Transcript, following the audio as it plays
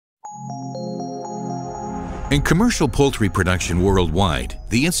In commercial poultry production worldwide,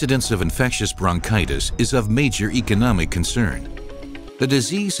 the incidence of infectious bronchitis is of major economic concern. The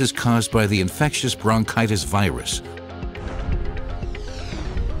disease is caused by the infectious bronchitis virus.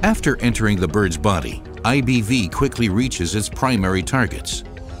 After entering the bird's body, IBV quickly reaches its primary targets,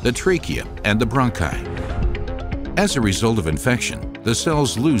 the trachea and the bronchi. As a result of infection, the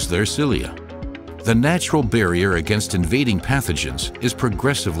cells lose their cilia. The natural barrier against invading pathogens is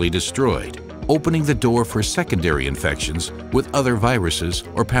progressively destroyed, opening the door for secondary infections with other viruses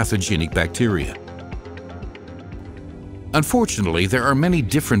or pathogenic bacteria. Unfortunately, there are many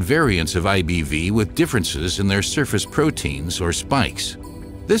different variants of IBV with differences in their surface proteins or spikes.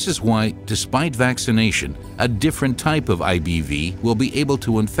 This is why, despite vaccination, a different type of IBV will be able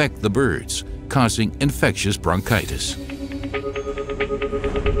to infect the birds, causing infectious bronchitis.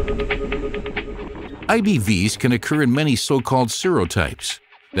 IBVs can occur in many so-called serotypes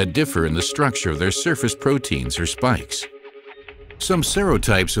that differ in the structure of their surface proteins or spikes. Some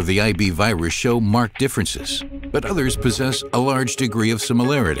serotypes of the IB virus show marked differences, but others possess a large degree of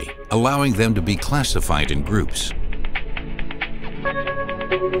similarity, allowing them to be classified in groups.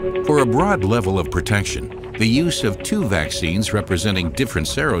 For a broad level of protection, the use of 2 vaccines representing different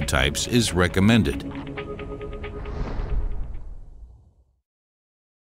serotypes is recommended.